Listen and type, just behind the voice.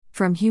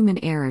From human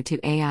error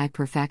to AI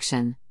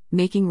perfection,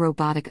 making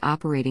robotic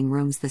operating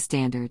rooms the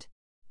standard.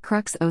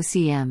 Crux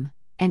OCM,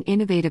 an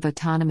innovative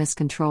autonomous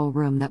control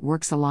room that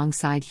works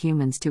alongside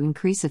humans to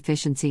increase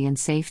efficiency and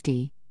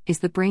safety, is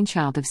the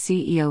brainchild of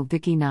CEO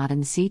Vicky Knott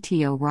and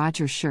CTO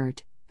Roger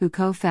Schurt, who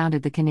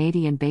co-founded the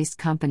Canadian-based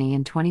company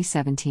in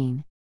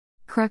 2017.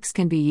 Crux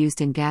can be used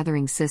in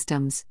gathering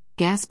systems,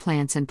 gas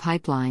plants and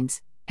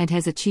pipelines, and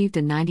has achieved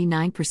a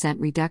 99%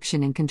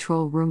 reduction in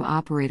control room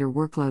operator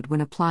workload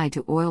when applied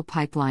to oil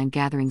pipeline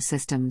gathering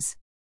systems.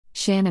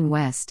 Shannon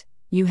West,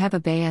 you have a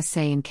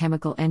BSc in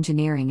chemical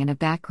engineering and a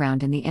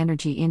background in the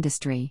energy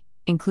industry,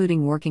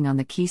 including working on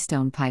the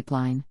Keystone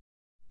Pipeline.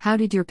 How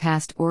did your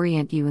past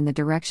orient you in the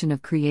direction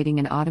of creating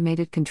an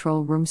automated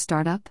control room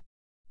startup?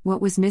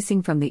 What was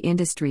missing from the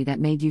industry that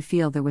made you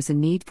feel there was a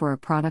need for a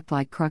product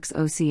like Crux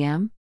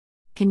OCM?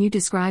 Can you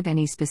describe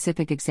any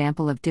specific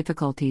example of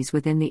difficulties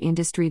within the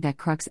industry that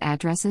Crux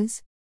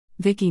addresses?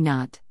 Vicky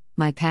Knott,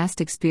 my past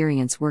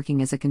experience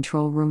working as a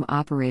control room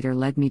operator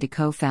led me to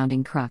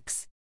co-founding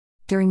Crux.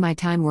 During my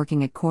time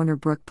working at Corner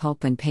Brook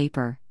Pulp and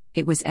Paper,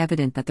 it was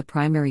evident that the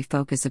primary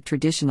focus of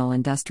traditional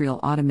industrial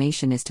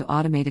automation is to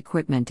automate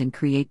equipment and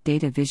create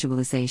data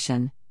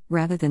visualization,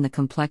 rather than the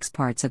complex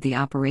parts of the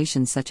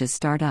operation such as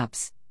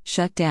startups,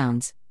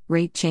 shutdowns,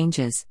 rate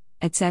changes,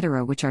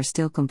 etc., which are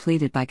still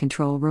completed by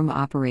control room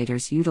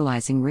operators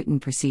utilizing written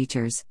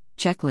procedures,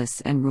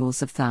 checklists, and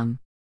rules of thumb.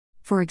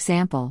 For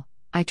example,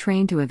 I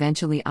trained to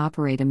eventually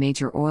operate a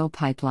major oil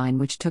pipeline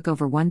which took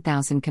over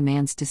 1,000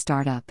 commands to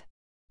start up.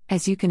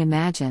 As you can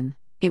imagine,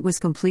 it was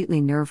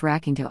completely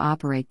nerve-wracking to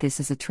operate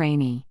this as a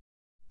trainee.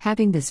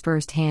 Having this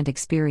first-hand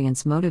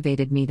experience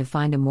motivated me to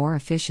find a more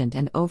efficient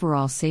and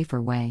overall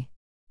safer way.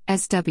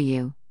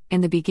 SW,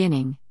 in the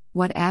beginning,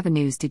 what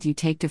avenues did you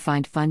take to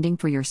find funding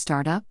for your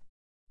startup?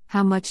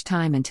 How much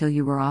time until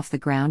you were off the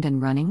ground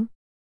and running?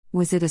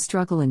 Was it a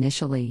struggle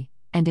initially,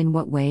 and in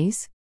what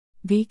ways?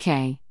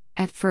 VK,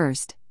 at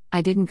first,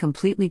 I didn't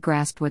completely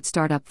grasp what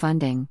startup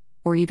funding,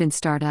 or even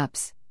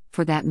startups,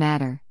 for that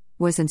matter,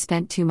 was, and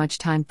spent too much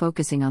time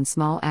focusing on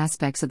small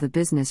aspects of the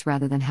business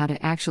rather than how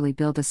to actually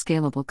build a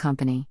scalable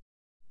company.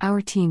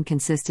 Our team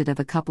consisted of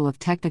a couple of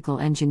technical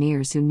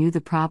engineers who knew the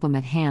problem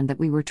at hand that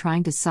we were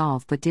trying to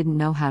solve but didn't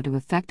know how to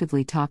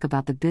effectively talk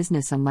about the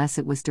business unless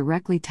it was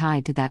directly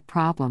tied to that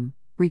problem,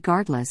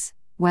 regardless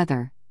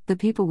whether the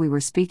people we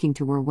were speaking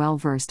to were well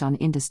versed on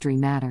industry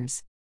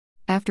matters.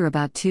 After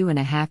about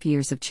 2.5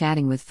 years of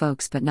chatting with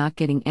folks but not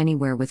getting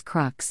anywhere with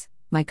Crux,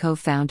 my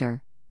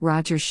co-founder,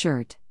 Roger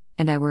Schurt,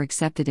 and I were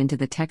accepted into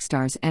the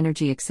Techstars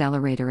Energy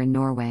Accelerator in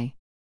Norway.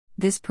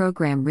 This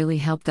program really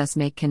helped us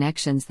make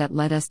connections that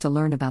led us to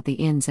learn about the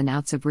ins and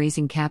outs of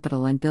raising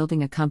capital and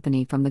building a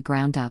company from the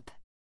ground up.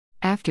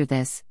 After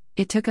this,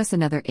 it took us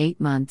another 8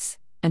 months,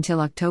 until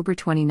October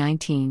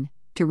 2019,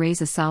 to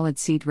raise a solid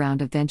seed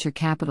round of venture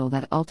capital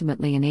that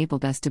ultimately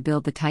enabled us to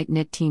build the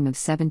tight-knit team of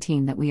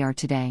 17 that we are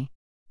today.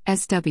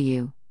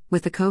 SW,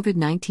 with the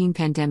COVID-19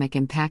 pandemic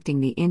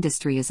impacting the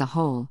industry as a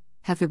whole,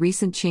 have the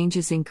recent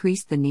changes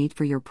increased the need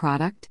for your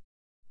product?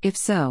 If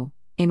so,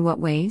 in what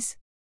ways?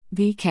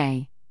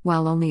 VK,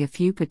 while only a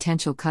few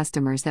potential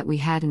customers that we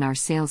had in our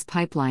sales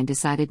pipeline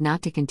decided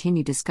not to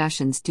continue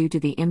discussions due to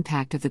the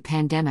impact of the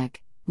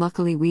pandemic,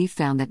 luckily we've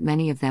found that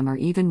many of them are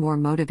even more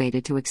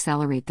motivated to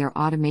accelerate their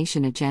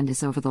automation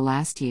agendas over the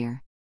last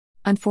year.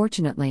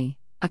 Unfortunately,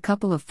 a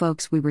couple of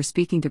folks we were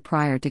speaking to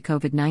prior to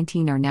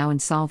COVID-19 are now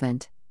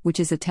insolvent, which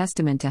is a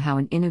testament to how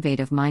an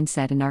innovative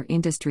mindset in our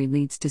industry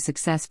leads to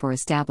success for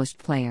established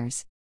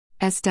players.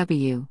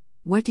 SW,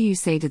 what do you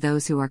say to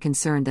those who are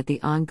concerned that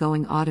the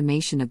ongoing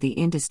automation of the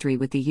industry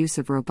with the use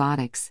of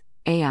robotics,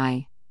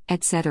 AI,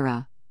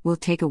 etc., will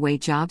take away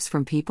jobs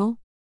from people?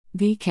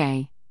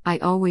 VK, I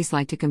always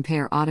like to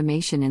compare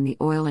automation in the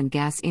oil and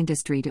gas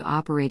industry to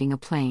operating a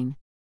plane.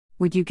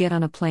 Would you get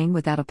on a plane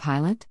without a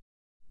pilot?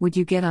 Would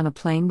you get on a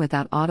plane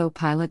without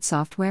autopilot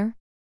software?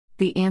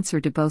 The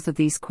answer to both of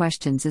these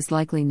questions is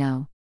likely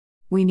no.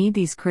 We need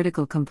these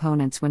critical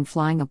components when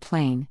flying a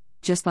plane,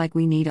 just like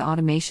we need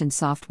automation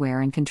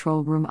software and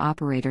control room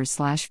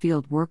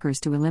operators/field workers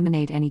to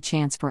eliminate any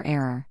chance for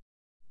error.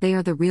 They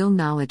are the real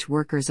knowledge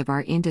workers of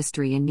our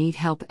industry and need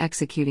help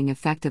executing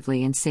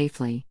effectively and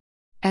safely.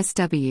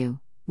 SW,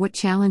 what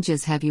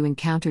challenges have you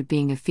encountered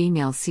being a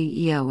female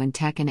CEO in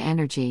tech and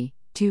energy,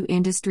 two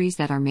industries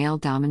that are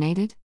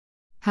male-dominated?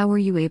 How were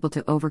you able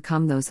to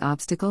overcome those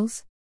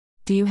obstacles?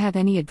 Do you have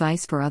any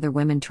advice for other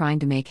women trying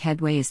to make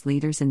headway as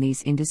leaders in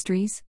these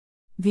industries?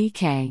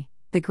 VK,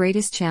 the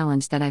greatest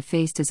challenge that I've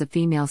faced as a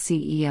female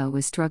CEO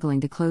is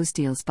struggling to close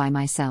deals by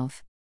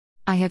myself.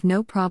 I have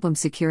no problem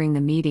securing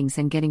the meetings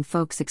and getting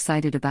folks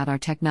excited about our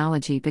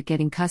technology, but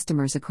getting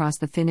customers across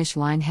the finish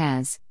line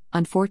has,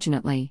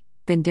 unfortunately,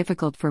 been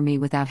difficult for me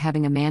without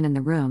having a man in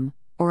the room,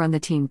 or on the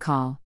team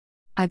call.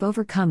 I've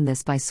overcome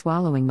this by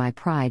swallowing my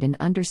pride and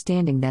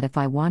understanding that if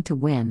I want to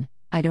win,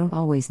 I don't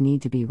always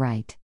need to be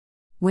right.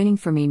 Winning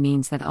for me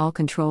means that all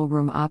control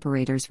room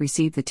operators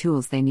receive the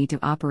tools they need to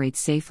operate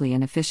safely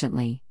and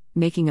efficiently,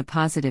 making a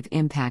positive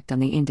impact on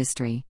the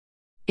industry.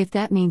 If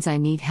that means I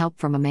need help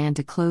from a man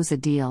to close a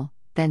deal,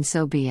 then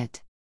so be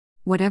it.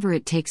 Whatever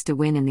it takes to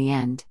win in the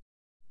end.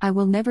 I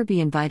will never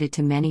be invited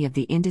to many of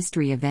the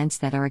industry events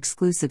that are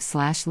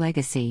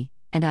exclusive/legacy,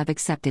 and I've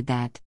accepted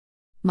that.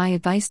 My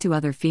advice to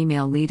other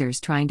female leaders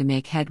trying to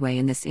make headway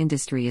in this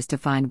industry is to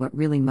find what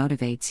really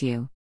motivates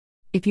you.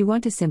 If you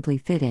want to simply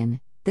fit in,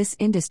 this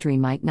industry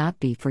might not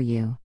be for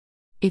you.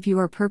 If you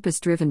are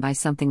purpose-driven by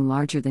something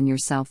larger than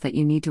yourself that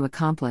you need to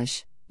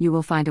accomplish, you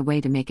will find a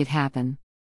way to make it happen.